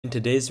In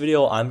today's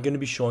video, I'm going to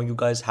be showing you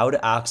guys how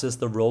to access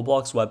the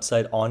Roblox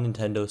website on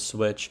Nintendo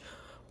Switch.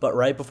 But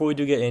right before we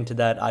do get into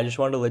that, I just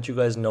wanted to let you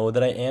guys know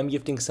that I am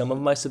gifting some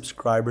of my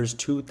subscribers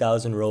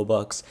 2,000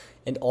 Robux.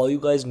 And all you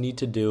guys need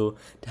to do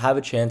to have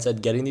a chance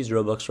at getting these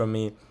Robux from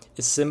me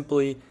is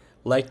simply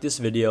like this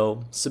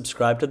video,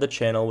 subscribe to the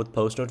channel with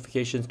post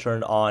notifications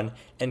turned on,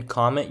 and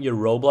comment your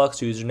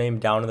Roblox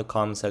username down in the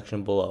comment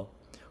section below.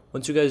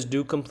 Once you guys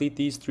do complete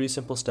these 3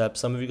 simple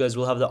steps, some of you guys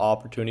will have the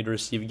opportunity to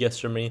receive gifts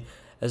from me.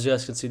 As you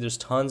guys can see, there's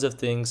tons of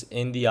things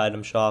in the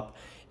item shop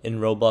in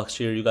Roblox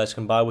here you guys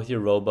can buy with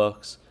your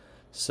Robux.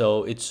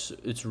 So it's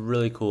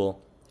really cool.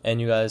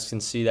 And you guys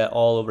can see that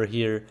all over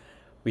here.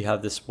 We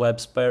have this web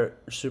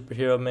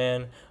superhero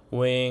man,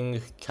 Wing,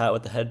 cat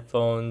with the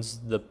headphones,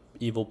 the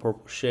evil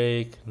purple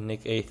shake,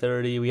 Nick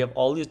A30. We have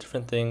all these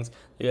different things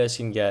that you guys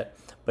can get.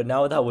 But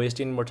now, without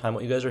wasting any more time,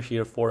 what you guys are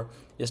here for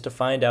is to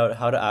find out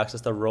how to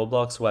access the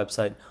Roblox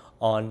website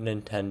on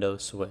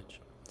Nintendo Switch.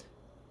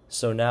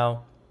 So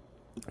now,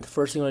 the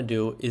first thing you want to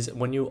do is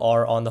when you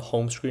are on the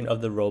home screen of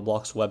the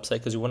Roblox website,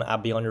 because you want to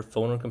be on your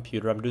phone or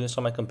computer. I'm doing this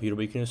on my computer,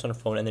 but you can do this on your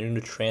phone, and then you're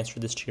going to transfer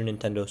this to your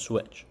Nintendo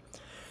Switch.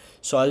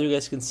 So as you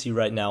guys can see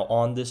right now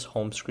on this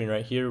home screen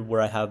right here, where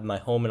I have my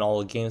home and all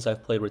the games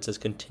I've played, where it says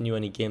continue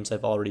any games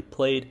I've already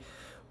played,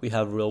 we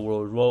have real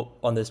world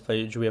on this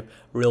page. We have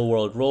real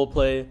world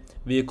roleplay,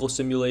 vehicle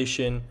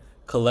simulation,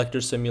 collector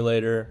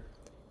simulator,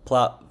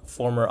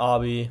 platformer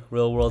obby,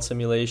 real world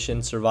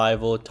simulation,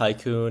 survival,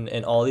 tycoon,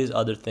 and all these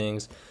other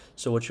things.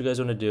 So what you guys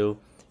want to do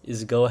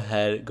is go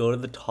ahead, go to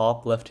the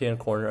top left hand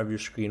corner of your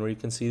screen where you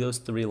can see those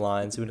 3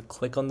 lines. You're going to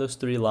click on those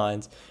 3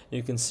 lines, and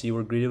you can see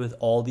we're greeted with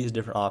all these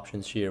different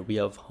options here. We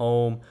have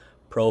home,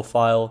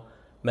 profile,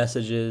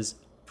 messages,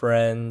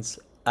 friends,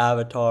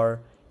 avatar,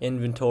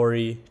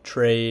 inventory,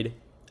 trade,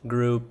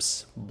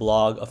 groups,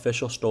 blog,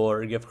 official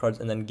store, gift cards,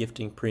 and then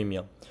gifting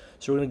premium.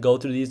 So we're going to go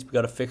through these. We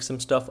got to fix some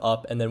stuff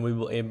up, and then we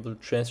will be able to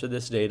transfer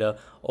this data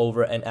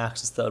over and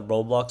access the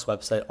Roblox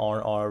website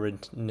on our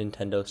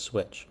Nintendo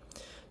Switch.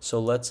 So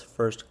let's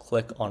first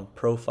click on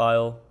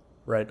profile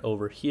right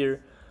over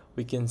here.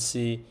 We can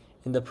see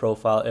in the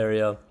profile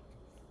area,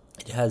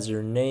 it has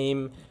your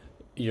name,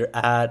 your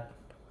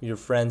your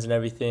friends and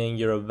everything,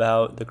 your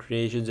about, the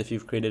creations, if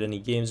you've created any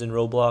games in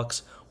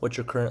Roblox, what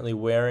you're currently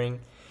wearing,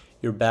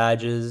 your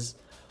badges,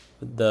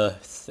 the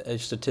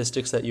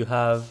statistics that you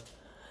have,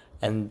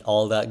 and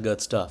all that good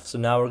stuff. So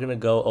now we're going to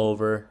go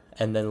over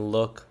and then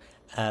look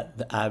at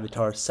the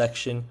avatar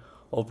section.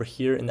 Over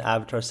here in the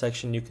avatar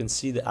section, you can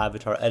see the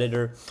avatar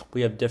editor.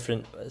 We have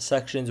different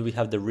sections. We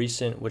have the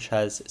recent, which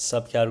has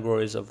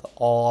subcategories of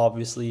all,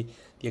 obviously,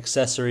 the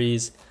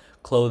accessories,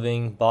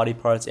 clothing, body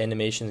parts,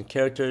 animations, and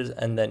characters.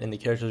 And then in the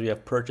characters, we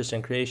have purchase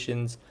and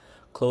creations.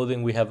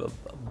 Clothing, we have a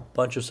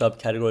bunch of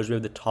subcategories. We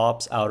have the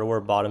tops,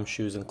 outerwear, bottom,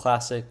 shoes, and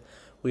classic.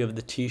 We have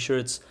the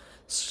t-shirts,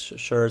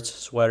 shirts,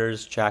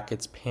 sweaters,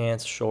 jackets,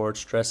 pants,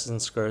 shorts, dresses,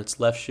 and skirts,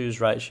 left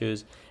shoes, right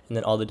shoes, and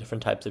then all the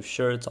different types of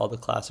shirts, all the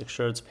classic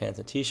shirts, pants,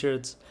 and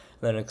t-shirts,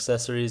 and then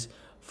accessories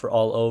for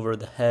all over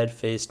the head,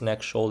 face,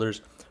 neck,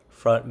 shoulders,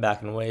 front,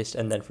 back, and waist.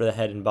 And then for the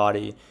head and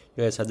body,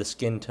 you guys have the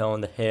skin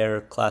tone, the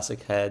hair,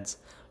 classic heads.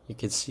 You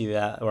can see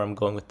that where I'm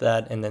going with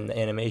that. And then the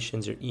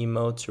animations, your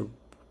emotes, or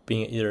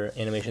being either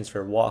animations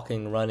for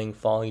walking, running,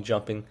 falling,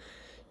 jumping,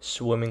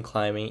 swimming,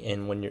 climbing,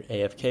 and when you're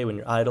AFK, when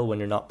you're idle, when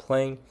you're not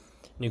playing.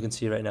 And you can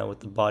see right now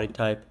with the body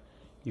type,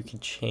 you can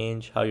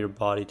change how your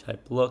body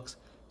type looks.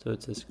 So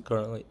it says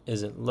currently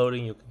isn't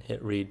loading. You can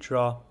hit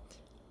redraw.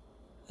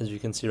 As you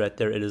can see right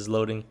there, it is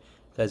loading.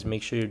 Guys,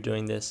 make sure you're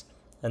doing this,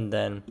 and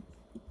then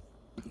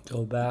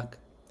go back,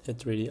 hit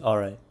 3D.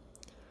 Alright,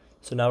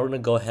 so now we're going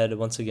to go ahead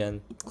once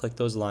again, click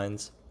those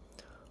lines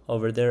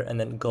over there, and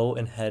then go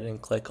ahead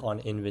and click on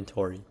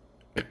inventory.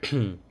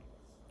 You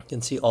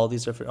can see all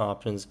these different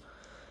options.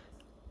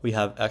 We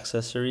have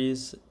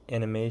accessories,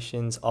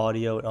 animations,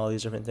 audio, and all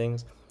these different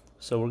things.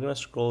 So we're going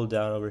to scroll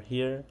down over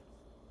here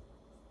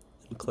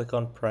and click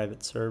on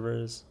private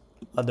servers,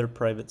 other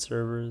private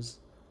servers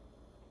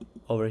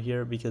over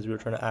here, because we were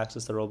trying to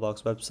access the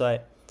Roblox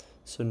website.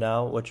 So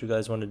now what you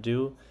guys want to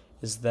do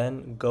is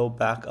then go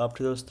back up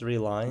to those 3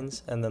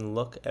 lines and then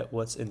look at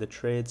what's in the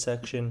trade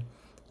section,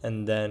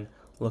 and then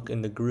look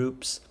in the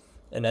groups.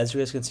 And as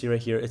you guys can see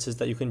right here, it says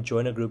that you can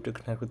join a group to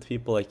connect with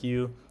people like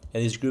you.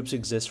 And these groups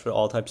exist for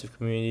all types of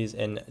communities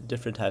and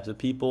different types of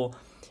people,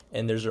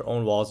 and there's their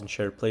own walls and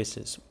shared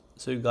places.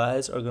 So you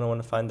guys are going to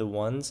want to find the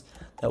ones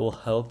that will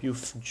help you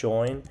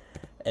join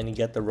and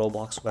get the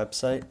Roblox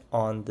website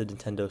on the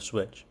Nintendo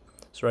Switch.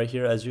 So right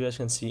here, as you guys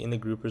can see in the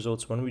group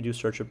results, when we do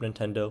search up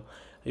Nintendo,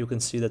 you can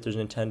see that there's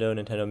Nintendo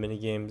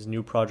Minigames,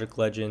 New Project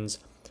Legends,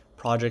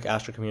 Project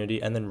Astro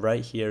Community, and then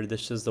right here,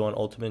 this is the one,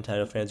 Ultimate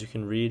Nintendo Fans. You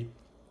can read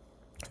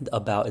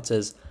about, it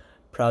says,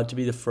 proud to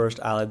be the first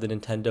ally of the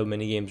Nintendo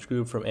Minigames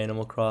group, from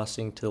Animal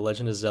Crossing to The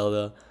Legend of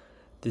Zelda.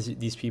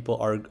 These people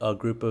are a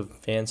group of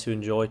fans who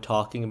enjoy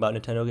talking about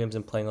Nintendo games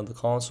and playing on the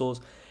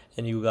consoles,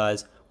 and you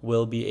guys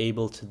will be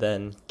able to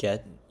then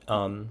get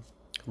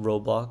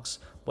Roblox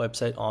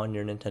website on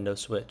your Nintendo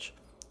Switch.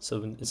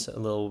 So it's a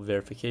little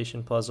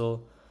verification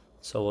puzzle.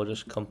 So we'll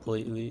just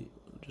quickly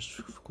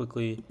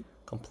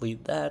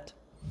complete that,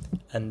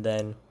 and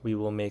then we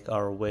will make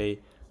our way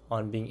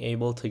on being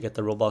able to get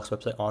the Roblox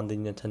website on the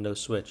Nintendo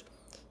Switch.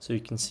 So you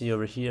can see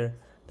over here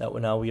that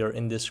now we are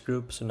in this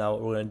group. So now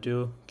what we're going to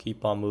do,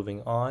 keep on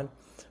moving on.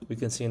 We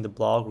can see in the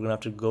blog, we're going to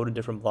have to go to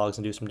different blogs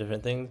and do some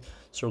different things.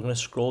 So we're going to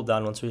scroll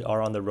down once we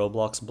are on the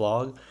Roblox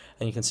blog,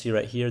 and you can see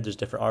right here, there's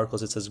different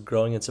articles. It says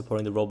growing and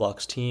supporting the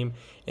Roblox team,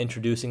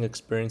 introducing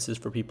experiences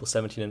for people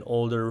 17 and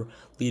older,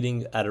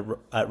 leading at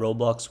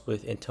Roblox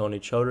with Antoni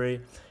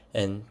Chaudhary,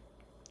 and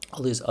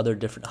all these other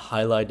different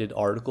highlighted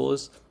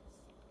articles.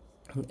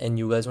 And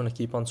you guys want to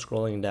keep on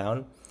scrolling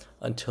down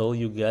until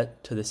you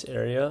get to this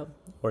area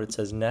where it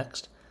says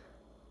next,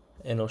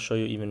 and it'll show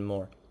you even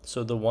more.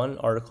 So the one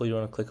article you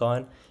want to click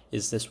on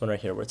is this one right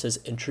here, where it says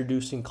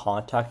introducing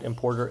contact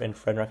importer and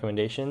friend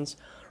recommendations.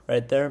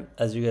 Right there,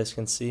 as you guys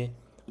can see,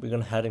 we're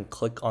going to head and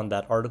click on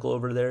that article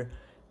over there,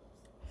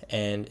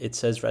 and it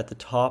says right at the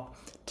top,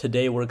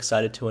 today we're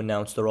excited to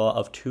announce the rollout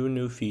of 2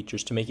 new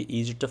features to make it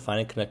easier to find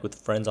and connect with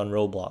friends on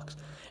Roblox.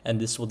 And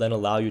this will then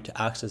allow you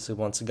to access,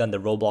 once again, the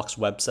Roblox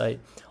website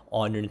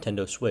on your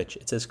Nintendo Switch.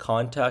 It says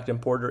contact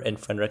importer and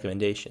friend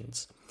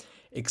recommendations.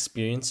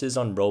 Experiences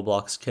on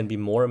Roblox can be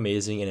more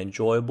amazing and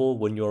enjoyable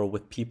when you're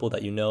with people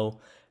that you know.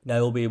 Now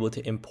you'll be able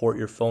to import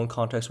your phone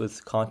contacts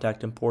with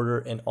Contact Importer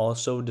and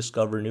also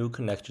discover new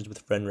connections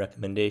with friend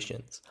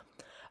recommendations.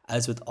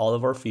 As with all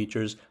of our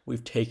features,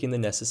 we've taken the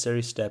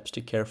necessary steps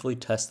to carefully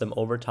test them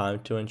over time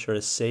to ensure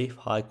a safe,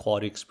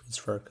 high-quality experience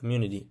for our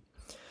community.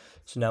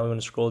 So now we want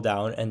to scroll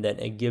down, and then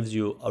it gives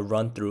you a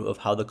run through of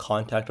how the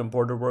Contact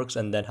Importer works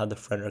and then how the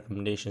friend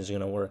recommendations are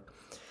going to work.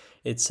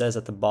 It says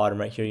at the bottom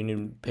right here, you need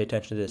to pay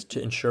attention to this.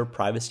 To ensure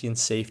privacy and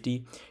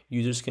safety,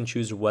 users can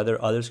choose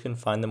whether others can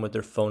find them with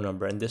their phone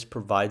number, and this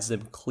provides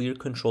them clear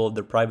control of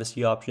their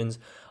privacy options,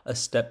 a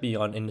step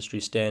beyond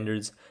industry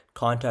standards.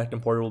 Contact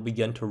Importer will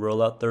begin to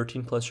roll out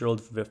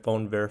 13-plus-year-old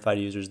phone verified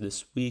users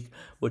this week,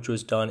 which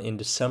was done in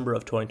December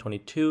of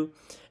 2022,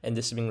 and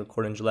this is being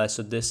recorded in July,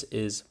 so this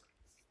is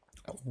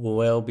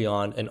well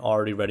beyond and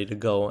already ready to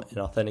go and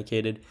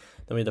authenticated.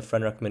 Then we have the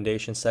friend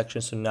recommendation section.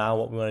 So now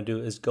what we want to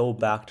do is go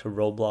back to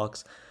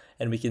Roblox,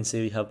 and we can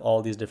see we have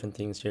all these different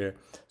things here.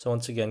 So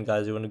once again,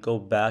 guys, we want to go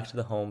back to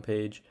the home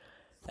page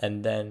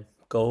and then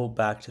go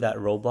back to that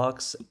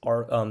Roblox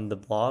or the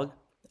blog,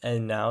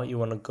 and now you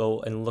want to go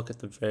and look at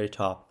the very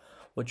top.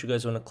 What you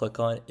guys want to click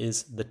on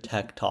is the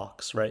Tech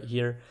Talks right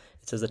here.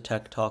 It says the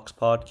Tech Talks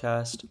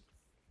podcast,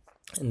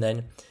 and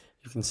then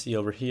you can see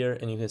over here,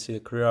 and you can see the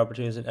career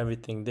opportunities and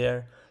everything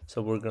there.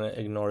 So we're going to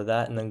ignore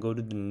that and then go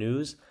to the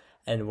news,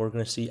 and we're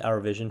going to see our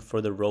vision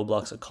for the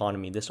Roblox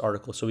economy, this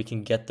article, so we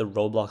can get the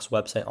Roblox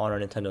website on our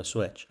Nintendo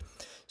Switch.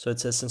 So it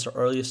says, since our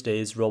earliest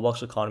days,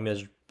 Roblox economy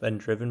has been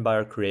driven by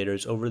our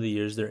creators. Over the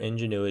years, their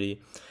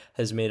ingenuity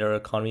has made our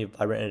economy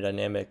vibrant and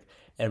dynamic.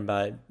 And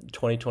by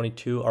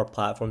 2022, our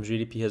platform's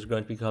GDP has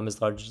grown to become as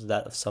large as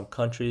that of some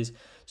countries.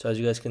 So as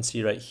you guys can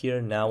see right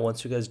here, now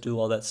once you guys do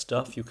all that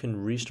stuff, you can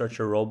restart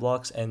your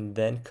Roblox and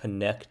then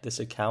connect this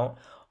account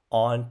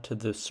onto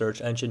the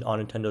search engine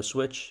on Nintendo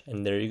Switch.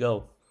 And there you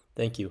go.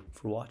 Thank you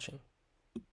for watching.